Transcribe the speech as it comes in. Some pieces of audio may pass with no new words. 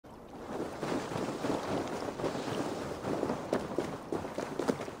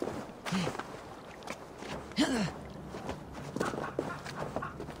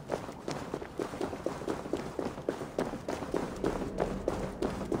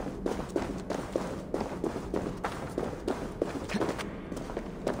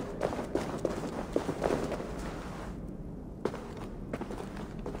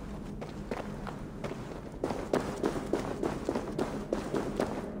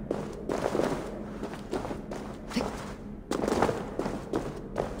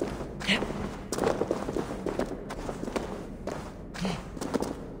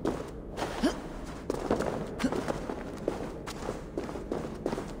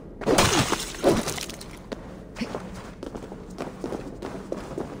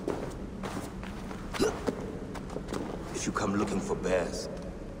looking for bears.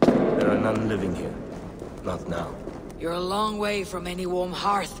 There are none living here. Not now. You're a long way from any warm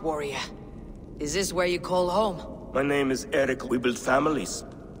hearth, warrior. Is this where you call home? My name is Eric. We build families.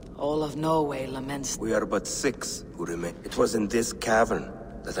 All of Norway laments. We are but 6 who remain. It was in this cavern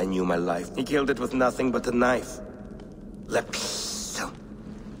that I knew my life. He killed it with nothing but a knife.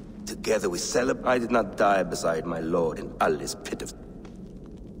 Together we celebrate. I did not die beside my lord in Ali's pit of...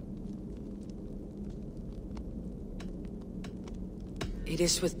 It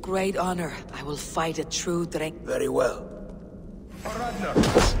is with great honor I will fight a true drengr. Very well. For Ragnar,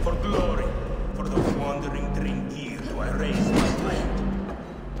 for glory, for the wandering drengr do I raise my hand.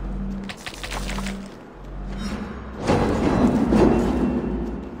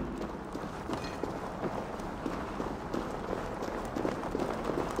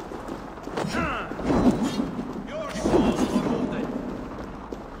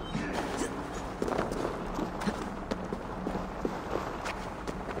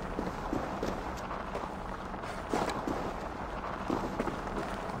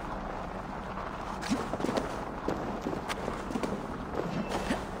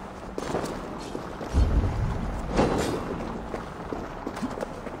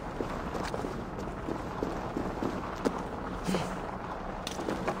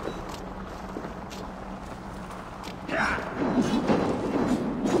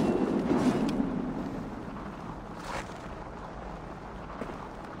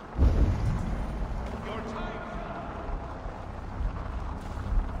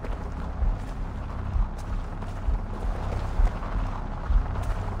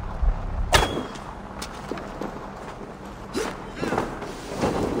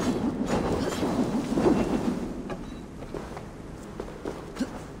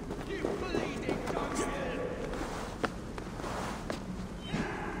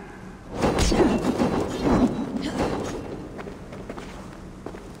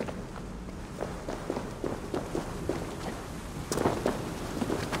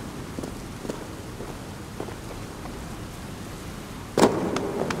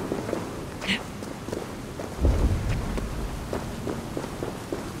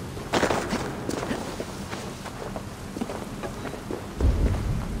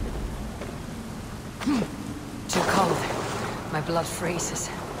 My blood freezes.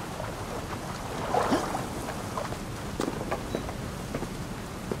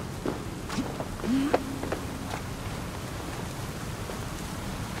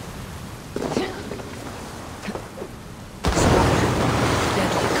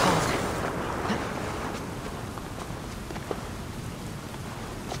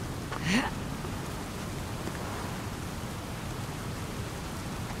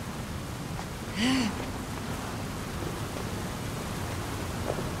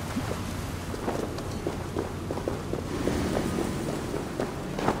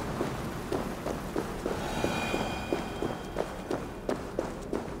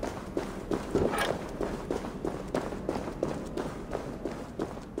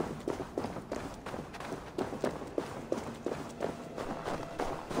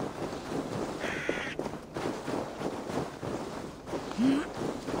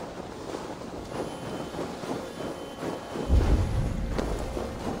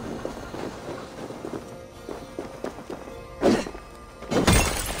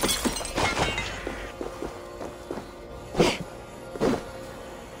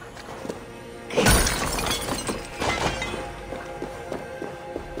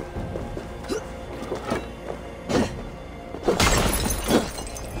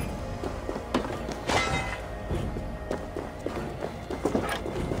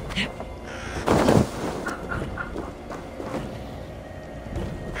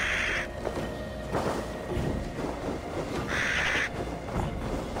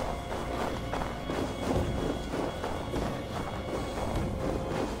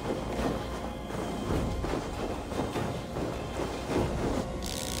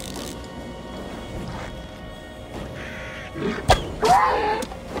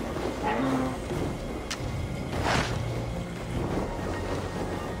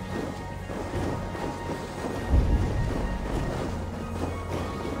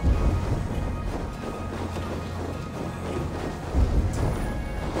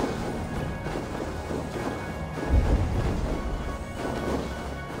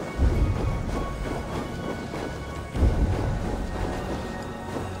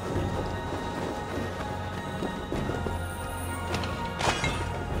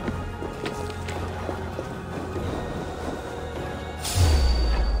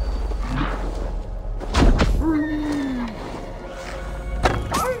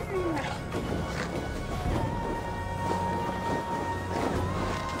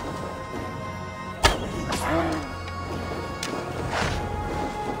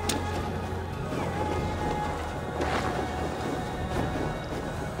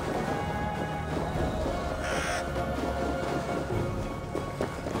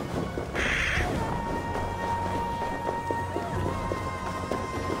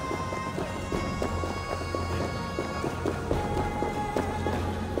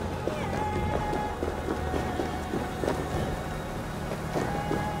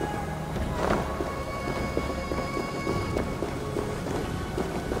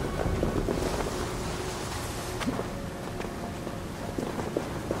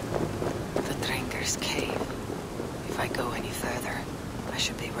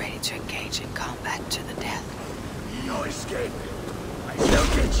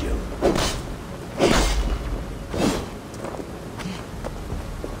 you.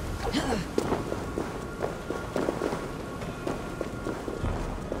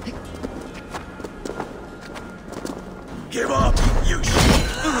 Give up, you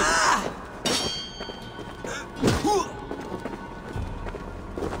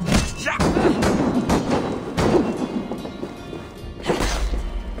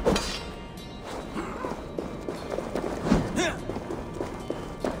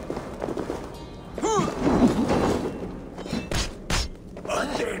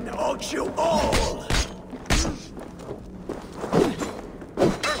and then out you all!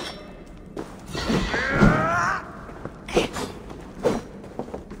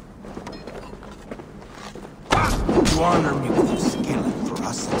 You honor me with your skill and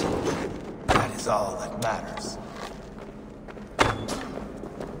ferocity. That is all that matters.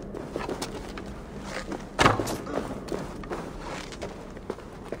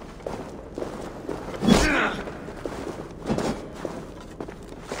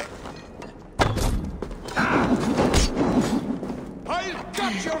 I'll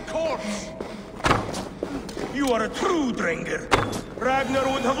cut your corpse! You are a true drengr. Ragnar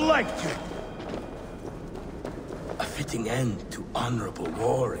would have liked you. A fitting end to honorable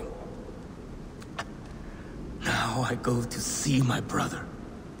warring. Now I go to see my brother.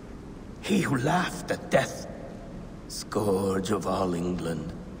 He who laughed at death. Scourge of all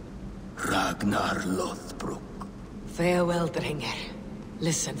England. Ragnar Lothbrok. Farewell, drengr.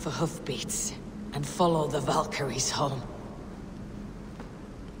 Listen for hoofbeats, and follow the Valkyries home.